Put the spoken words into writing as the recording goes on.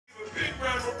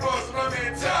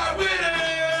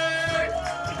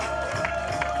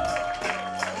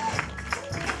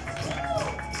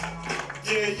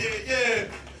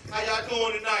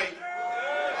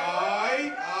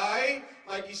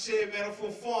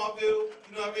Farmville.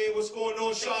 You know what I mean? What's going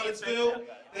on, Charlottesville?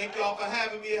 Thank y'all for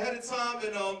having me ahead of time.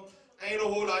 And ain't a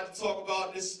whole lot to talk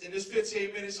about in this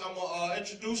 15 minutes. I'm gonna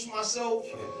introduce myself,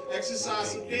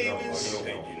 exercise some demons,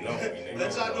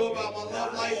 let y'all know about my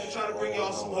love life, and try to bring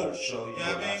y'all some hope. You know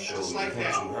what I mean? Just like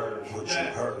that. What you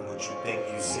heard, what you think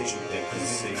you see.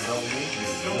 Cause if you know me, you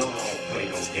know I don't play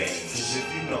no games. Cause if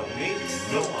you know me, you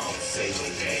know I don't say no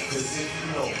games. Cause if you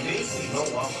know me, you know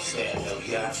I'm a stand-up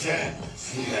guy.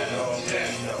 You gotta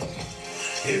already know.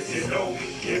 If you know me,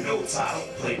 you know Ty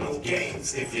don't play no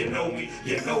games. If you know me,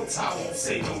 you know Ty won't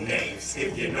say no names.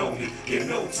 If you know me, you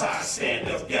know Ty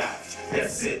stand-up guy.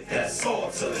 That's it, that's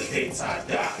all till the day Ty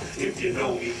die. If you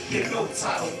know me, you know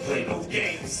Ty don't play no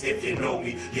games. If you know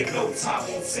me, you know Ty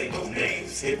won't say no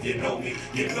names. If you know me,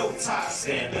 you know Ty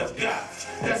stand-up guy.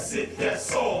 That's it,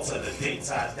 that's all till the day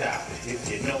Ty die. If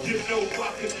you know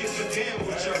I could give a damn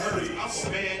what you heard. I'm a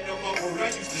man of my word. I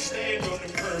used to stand on the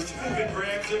curb, moving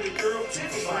grams of the girl,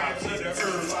 10 grams of the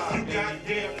herb. You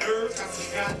goddamn nerves, got some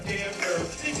goddamn nerve.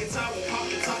 Thinking Ty will pop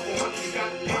the top of my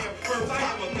goddamn bird. I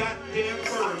am a goddamn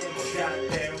bird.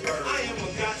 I am a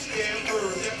goddamn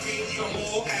bird. That means I'm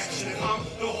all action. I'm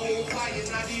the whole fire,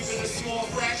 not even a small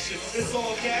fraction. It's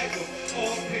all gaggle,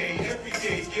 all day, every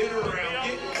day. Get around,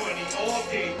 get money, all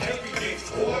day, every day.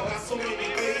 Oh, I got so many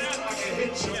ways I can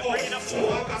hit you off.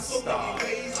 Oh, I got so many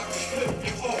ways I can flip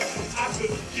you off. I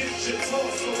could get your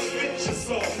torso and bit your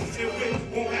soul. And we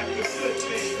won't have to flip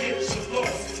it, get your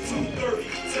loss. 2:30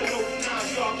 to 09,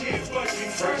 y'all can't budge me.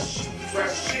 Fresh,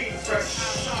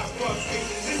 outside rugby.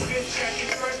 This bitch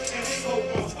acting fresh and this whole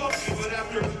one's fucking. But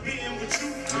after being with you,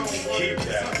 I don't want to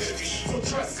touch me. So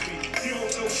trust me, you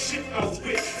don't know shit about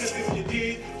wit. Cause if you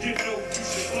did, you know you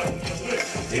should button your lip.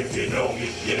 If you know me,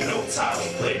 you know Ty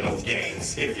don't play no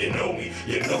games. If you know me,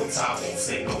 you know Ty won't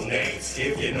say no names.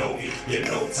 If you know me, you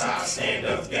know Ty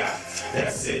stand-up guy.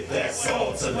 That's it, that's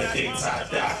all till the day Ty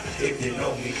die. If you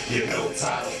know me, you know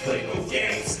Ty don't play no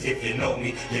games. If you know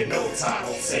me, you know Ty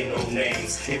don't say no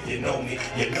names. If you know me,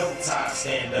 you know Ty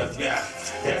stand-up guy.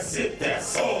 That's it,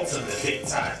 that's all till the day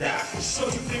Ty die. So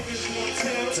you niggas want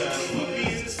to put me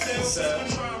in the cell? I'm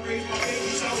trying to raise my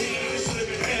babies out here in this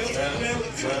living hell. Now, you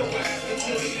know what happened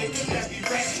to the niggas that be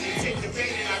rapping and take the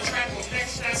bait and I trap them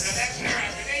next time. Now that's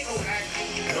rapping, ain't no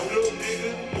acting. No little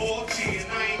nigga, all G, and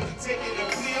I ain't taking a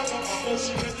plea. I want my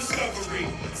motion of discovery.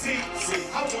 See,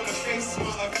 I want to face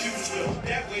my accuser.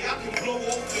 That way I can blow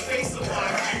off the face of my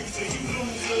accuser. You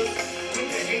losers, with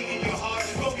the hate in your heart,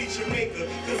 go be Jamaica.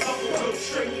 Cause I'm gonna go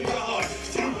straight in your heart.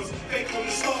 You was fake from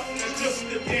the start, and that's just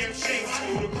a damn shame. I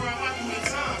do the crime, I do the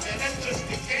time, and that's just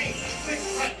the game. Click,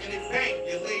 clack, and it bang,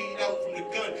 you laid out from the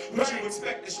gun. What you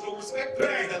expect is no respect, but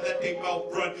I let they mouth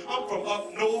run. I'm from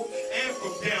up north and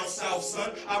from down south,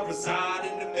 son. I reside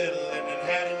in the middle and then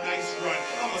had a nice run.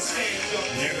 I'm a stand up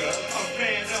nigga, a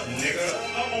man up nigga.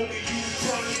 I only use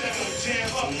brothers that don't jam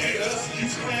up nigga. You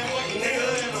clam up nigga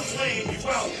and I'm playing you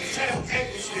out. Have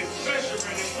equity,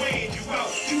 measuring and weighing you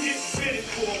out. You get fitted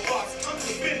for a box. I'm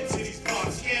committed to these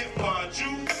blocks. Can't find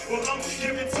you, well I'm gonna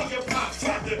give it to your pops.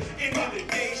 At the end of the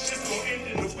day, shit's gonna end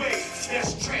in a way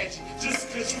that's tragic.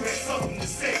 Just cause you had something to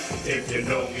say. If you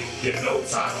know me, you know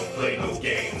Ty don't play no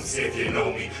games. If you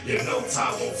know me, you know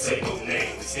Ty won't say no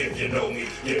names. If you know me,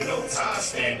 you know Ty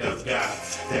stand-up guy.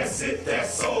 That's it,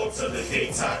 that's all till the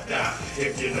day Ty die.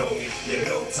 If you know me, you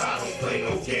know Ty don't play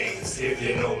no games. If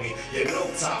you know me, you know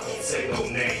Ty won't say no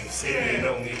names. If you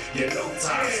know me, you know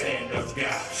Ty stand-up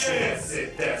guy. That's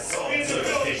it, that's all till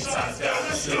the day Ty die.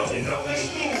 If you know me,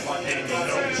 my name you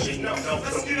know me, you know me.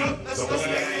 Don't be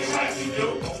acting like you do.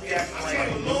 Don't be acting like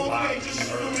you do. You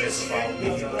heard this about me.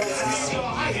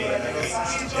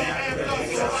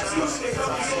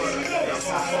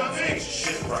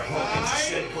 Shit right,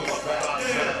 shit put up right on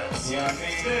time. You know what I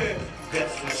mean?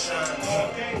 Death and shine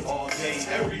all day,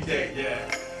 every day.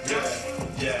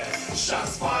 Yeah.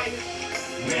 Shots fired,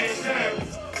 man down.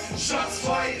 Shots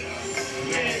fired,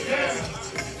 man down.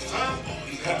 Huh?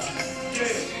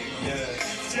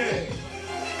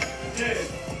 Yeah.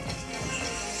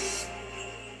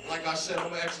 Like I said, I'm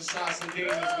gonna exercise some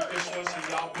demons with this one, so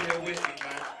y'all bear with me,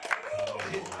 man. All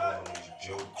these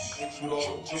jokes, and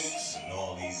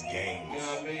all these games, you know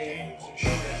what I mean? Games and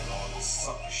shit, and all this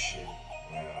sucker shit, you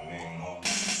know what I mean? All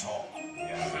this talk, you know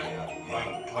what I mean? I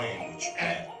ain't playing with you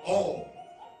At all.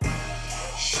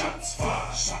 Shots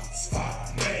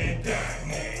fired, man down,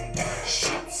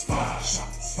 shots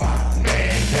fired,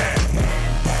 man down,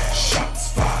 shots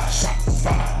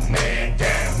fired, man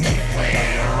down, keep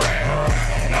playing around,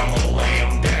 and I'ma lay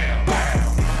 'em down,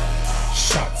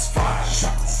 shots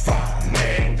fired,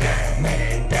 man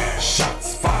down,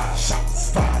 shots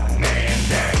fired, man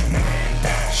down,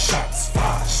 shots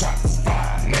fired,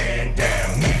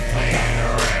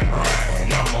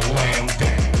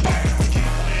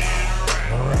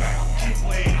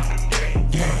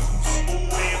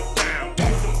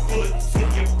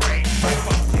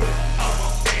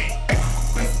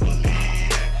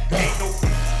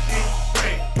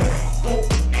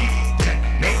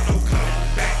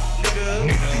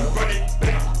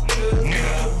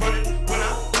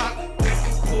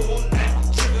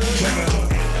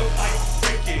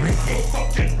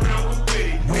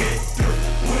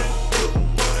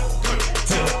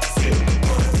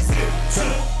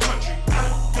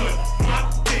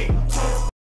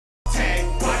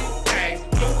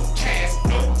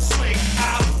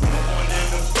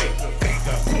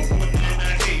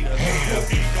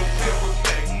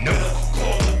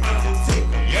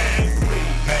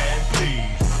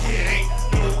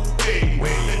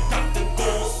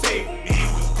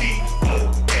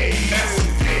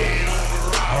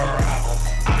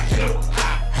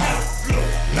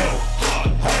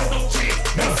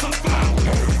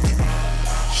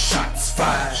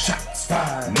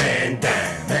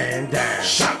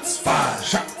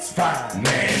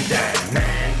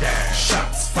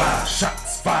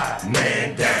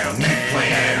 man down. Keep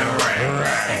playing around,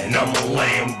 and I'ma lay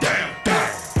him down.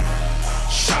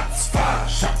 Shots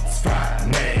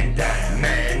fired, man down,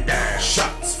 man down.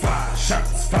 Shots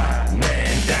fired,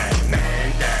 man down,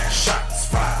 man down. Shots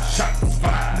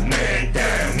fired, man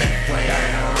down. Keep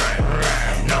playing around,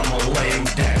 and I'ma lay him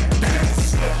down.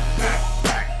 Slip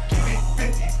back, give me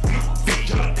 50 feet.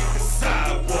 Y'all niggas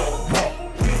sidewalk, walk,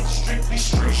 strictly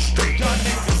street. Y'all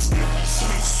niggas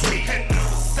sweet, and I'm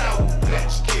a Sour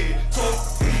Patch Kid. Talk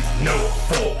beat, no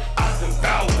fault, I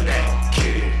devour that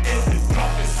kid. In the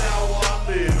pumping sour I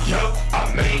live, yup, I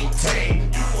maintain.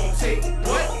 You gon' take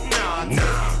what?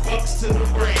 Nah, bucks to the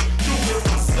brain. Do it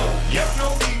myself, yep. No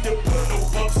need to put no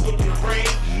bucks on your brain.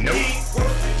 Nope. He ain't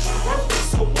worth it, you worth it,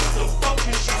 so what the fuck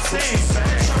is you saying?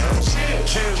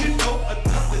 Chill. You know,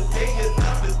 another day,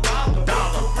 another dollar.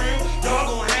 For real, y'all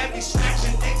gon' have me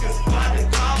snatching niggas by the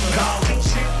collar.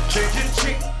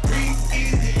 Chick, breathe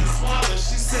easy and swallow.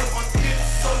 She said my kid's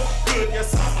so good,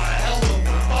 yes, I'm a hell of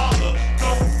a father.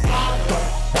 Don't bother.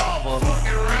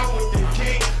 Fucking around with the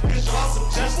king, cause y'all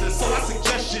suggested, so I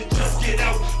suggest you just get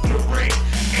out the ring.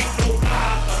 Ain't no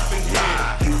lie up in here.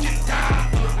 You can die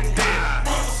up in here.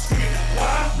 Mama screaming, why?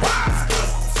 It's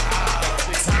 'cause I'm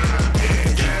tired.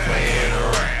 Keep playing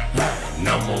around, and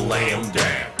I'ma lay him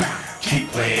down. Keep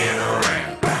playing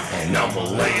around, and I'ma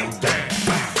lay him down.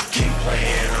 Keep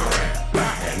playing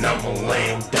around, and I'ma lay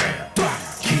him down.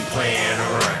 Keep playing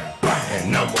around,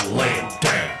 and I'ma lay him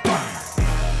down.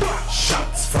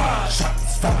 Shots fired,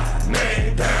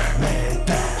 man down, man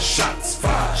down. Shots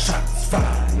fired,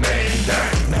 man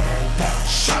down, man down.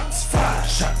 Shots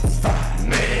fired,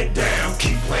 man down.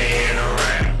 Keep playing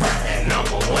around, and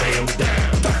I'ma lay him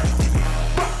down.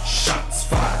 Shots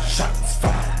fired,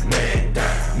 man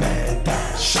down, man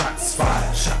down. Shots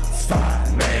fired,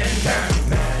 man down,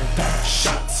 man down.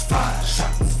 Shots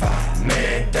fired,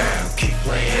 man down. Keep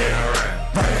playing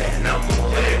around, and I'ma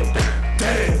lay him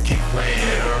down. Keep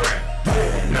playing around,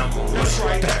 and I'ma lay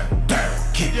him down.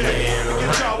 Keep playing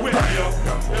around, and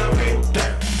I'ma lay him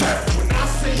down. When I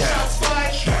say shots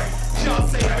fired, y'all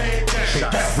say man down.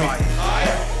 Shots fired,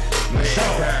 alright? Man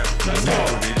down.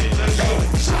 Let's go.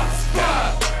 Shots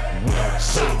fired.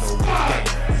 Shots fired.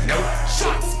 Nope.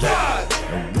 Shots fired.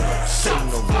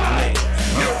 Shots fired.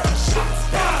 Nope. Shots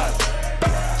fired.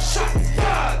 Shots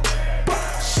fired.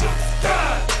 Shots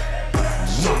fired.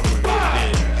 Shots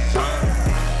fired.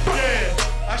 Yeah,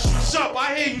 I shoot up. I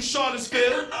hear you,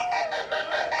 Charlottesville.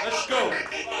 Let's go.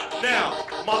 Now,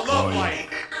 my love life.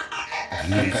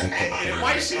 It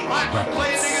might seem like I'm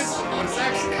playing niggas, but it's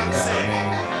actually I'm saying.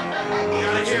 You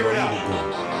gotta hear it out.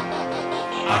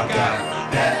 I got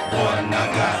that one, I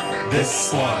got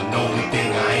this one. Only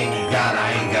thing I ain't got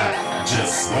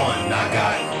just one. I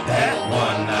got that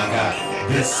one, I got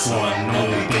this one.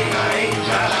 Only thing I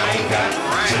ain't got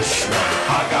just one.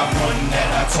 I got one that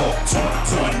I talk to,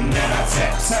 one that I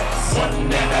text, one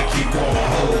that I keep on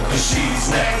hold, cause she's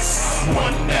next.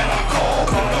 One that I call,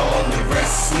 when all the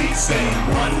rest sleeps. And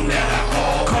one that I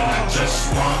call, when I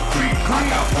just want creep. I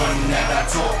got one that I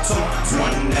talk to,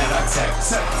 one that I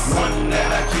text, one that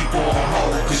I keep on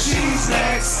hold, cause she's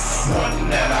next. One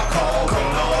that I call, when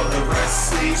all the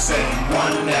rest sleeps. And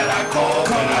one that I call,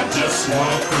 when I just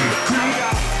want creep. I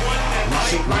got one that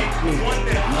she like me, one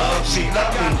that love me. I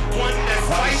got one that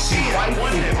spicy,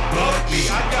 one that bug me.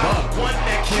 I got one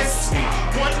that kiss me,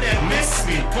 one that miss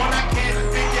me, one I can't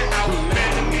figure out.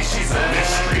 Enemy, she's a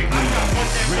mystery. I got one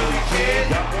that really cares,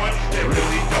 got one that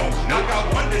really don't. I got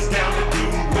one that's down to do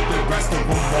what the rest of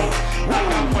them won't. I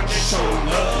got one that show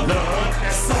love, the one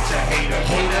that's such a hater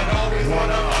that always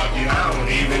wanna argue. I don't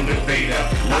even debate her.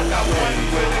 I got one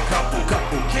with a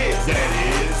couple kids, that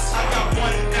is. I got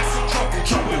one that's in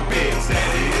trouble with bigs,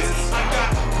 that is. I got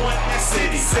one that's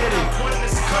city, one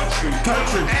that's country,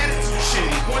 attitude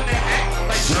shitty, one that act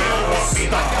like she don't want me.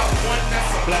 I got one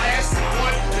that's a blast, and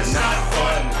one that's not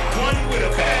fun, one with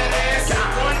a badass,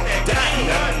 and one that got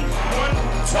none, one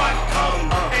twat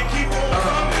come and keep on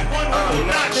coming, one who will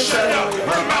not shut up,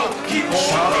 her mouth keep on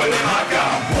running. I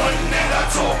got one that I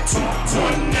talk to,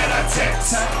 one that I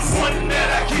text, one that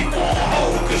I keep on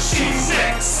hold, cause she's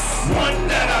next. One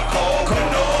that I call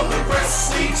when all the rest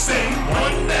sleeps. And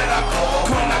one that I call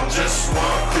when I just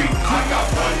want creep. I got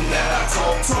one that I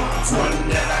talk to, one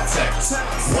that I text,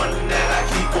 one that I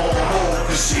keep on hold,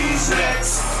 cause she's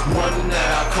next. One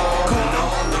that I call when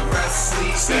all the rest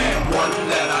sleeps. And one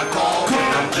that I call when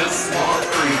I just want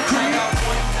creep. I got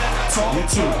one that I talk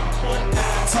to,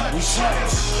 talk much,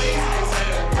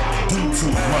 do too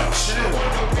much,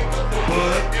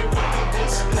 but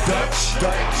Dutch.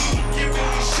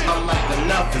 I'm like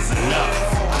enough is enough.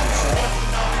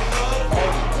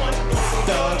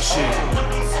 Dog shit.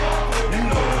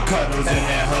 was in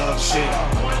that hub shit.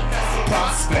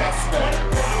 Prospect,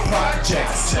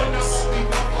 projects.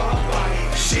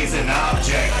 She's an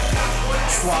object.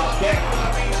 Swap that,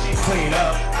 clean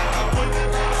up.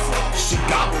 She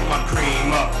gobbled my cream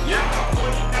up.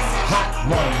 Hot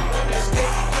one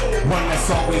that's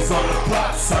always on the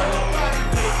clock, son.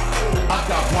 I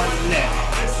got one net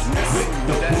with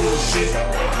the bullshit.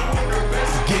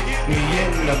 Get me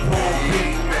in the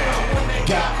pulpit.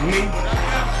 Got me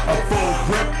a full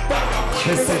grip.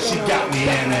 And since she got me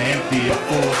in the empty, a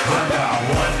full grip. I got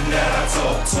one that I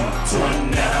talk to,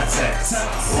 one that I text,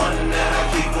 one that I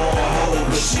keep on hold,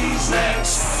 but she's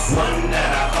next. One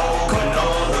that I hold when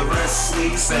all the rest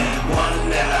sleeps, and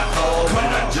one that I hold when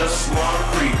I just want to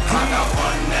freak. I got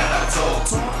one that I talk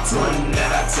to, one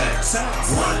that I text,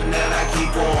 one that I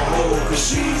keep on hold, cause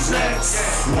she's next.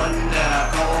 One that I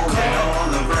hold when all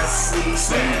the rest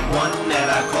sleeps, and one that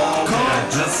I call when I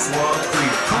just want to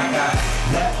freak. I got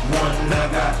that one, I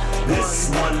got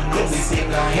this one, only thing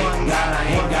I ain't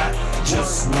got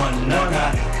just one. I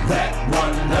got that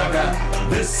one, I got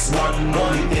this one,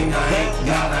 only thing I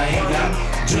ain't got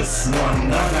just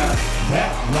one. I got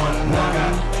that one, I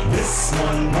got this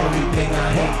one, only thing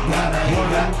I ain't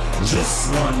got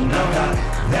just one. I got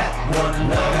that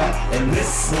one, I got, and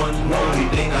this one, only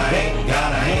thing I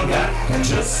ain't got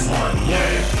just one.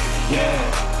 Yeah.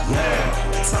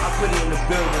 Top it in the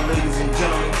building, ladies and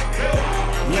gentlemen.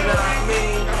 You know what I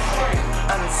mean?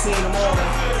 I done seen them all.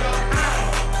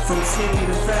 From skinny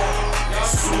to fat,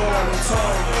 small and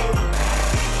tall.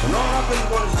 And all I really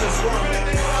want is just one.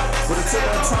 But until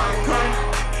that time comes,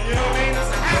 You know what I mean?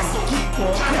 That's a hassle. keep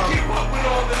on Trying to coming. keep up with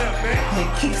all of them, man. Hey,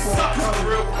 keep on Sucks for coming.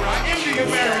 real, bro. I envy your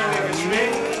married niggas,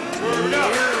 man. Word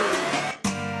up.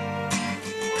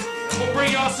 I'm gonna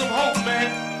bring y'all some hope, man.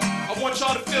 I want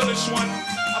y'all to feel this one.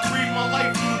 I breathe my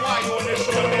life through wire on this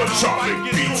one, man. I'm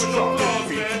get through with no flaws,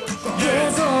 man.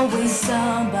 There's always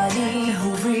somebody who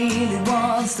really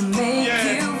wants to make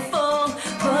you fall,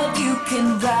 but you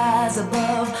can rise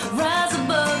above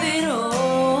it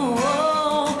all.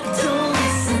 Don't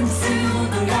listen to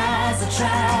the lies that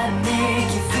try to make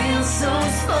you feel so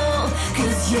small,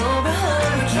 cause you're a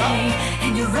hurricane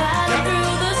and you're riding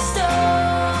through the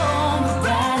storm,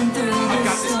 riding through the storm. I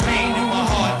got this pain in my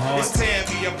heart, it's tearing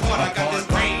me apart. I got this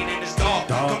brain and it's dark.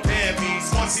 Compare me,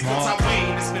 Swansea since I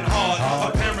wane, it's been hard.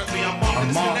 Apparently I'm on,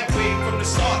 it's been that way from the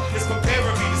start. It's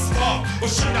preparing me to spark, or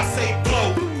should I say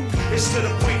blow? It's to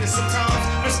the point that sometimes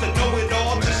Mr.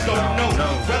 Know-it-all just don't know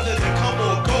whether to come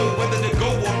or go, whether to go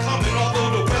or come. And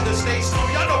although the weather stays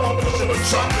snowy, I know I'm pushing the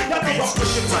truck. Y'all know I'm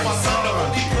pushing to my son, the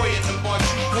only boy in the bunch.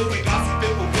 Hoping gossip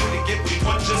it will win to get what he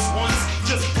wants just once.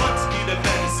 Just once be the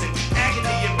medicine,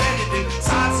 agony embedded in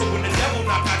tied. So when the devil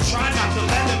knock, I try not to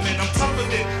let him in. I'm tougher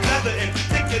than leather and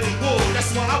thicker than wool.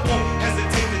 That's why I won't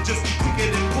hesitate to just be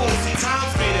quicker than pull. See,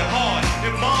 times made it hard,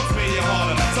 and moms made it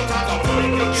harder. Sometimes I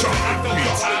really look at I feel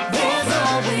the time. There's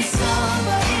always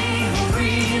somebody who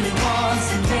really wants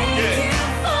to make you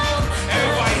fall.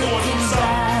 Everybody going through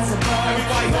something.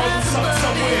 Everybody going through something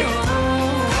somewhere.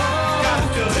 Gotta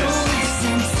feel this.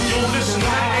 You don't listen to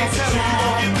that. They tell you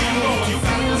gon' get me going. You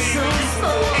gotta believe you can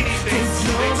do anything.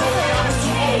 They told me I was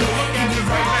too old. Look at me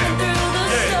right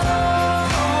now.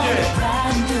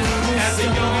 As a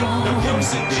youngin', the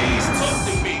Brooks and G's took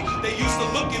to me. They used to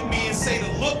look at me and say to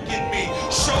look at me.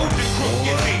 Showed the crook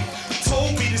at me.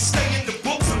 Told me to stay in the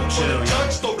books before the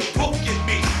judge throw the book at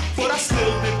me. But I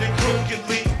still lived it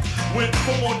crookedly. Went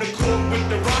from on the court with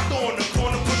the rock on the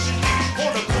corner pushing me.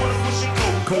 On the corner pushing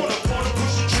coke. On the corner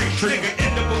pushing tree. Nigga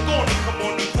end up a corner. Come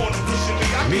on the corner pushing me.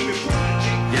 I keep it pushing G.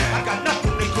 I got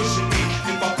nothing to cushion me.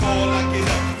 If I fall, I get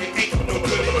up. It ain't no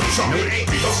good in me. It ain't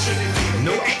no shit in me.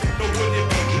 No ain't no wood in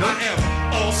me. I am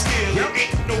all skill. It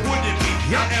ain't no wood in me.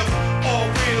 I am all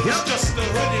real. It's just the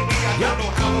hood in me. I don't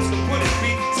know how else to put it,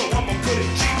 B. So I'ma put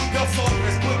it G. Y'all saw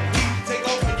this put B. Take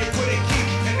off and you put it key.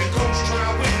 And the coach try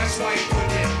to win. That's why he put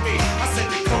it in me. I said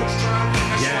the coach try to win.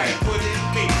 That's why he put it in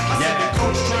me. I said the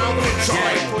coach try to win. That's why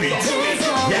he put it in me. There's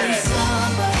always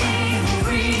somebody who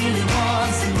really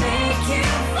wants to make you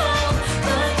fall,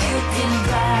 but you can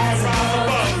rise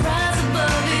above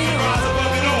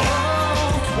it all.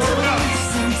 Don't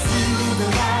listen to the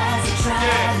lies that try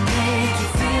to make you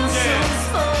feel so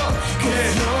small,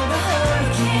 cause you're a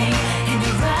hurricane and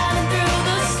you're riding through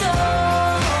the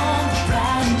storm,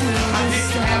 riding through I the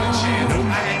didn't have a chance.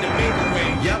 storm. I had to make a way.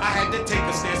 I had to take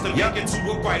a stance to make it to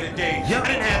a brighter day. I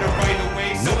didn't have it right away,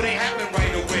 so it ain't happen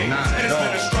right away. And it's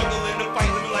been a struggle in the fight,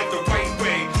 living like the right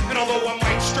way. And although I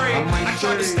might stray, I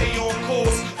try to stay on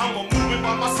course. I'm a moving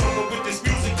by myself, but with this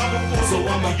music I'm a force. So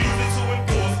I'ma use it to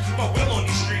enforce my will on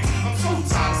these streets. I'm so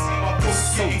tired of seeing my folks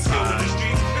getting killed in the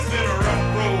streets. It's been a rough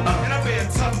road, and I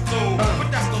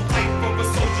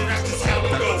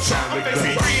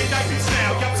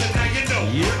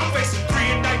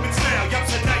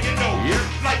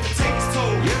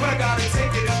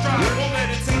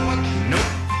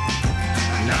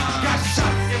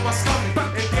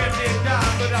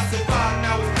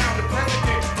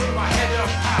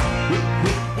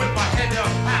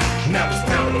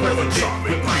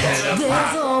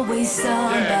There's always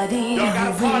somebody who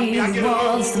really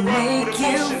wants to make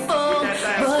you fall,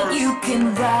 but you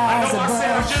can rise above,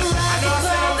 rise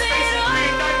above it all.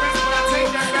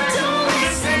 Don't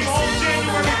listen to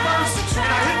the lies that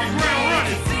try to make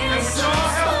you feel so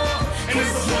small,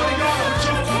 'cause you're not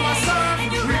okay, and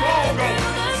you're right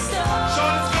through the storm.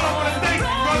 Sean's gonna wanna thank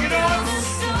you, Rugged Arms.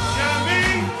 You know what I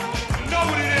mean? You know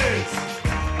what it is.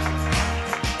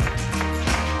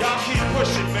 Y'all keep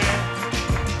pushing, man.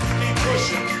 Keep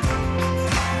pushing.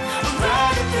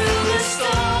 Riding through the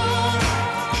storm.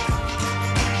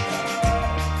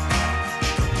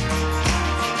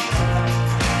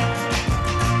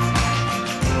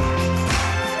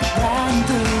 Riding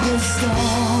through the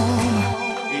storm.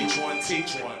 Each one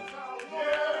teach one.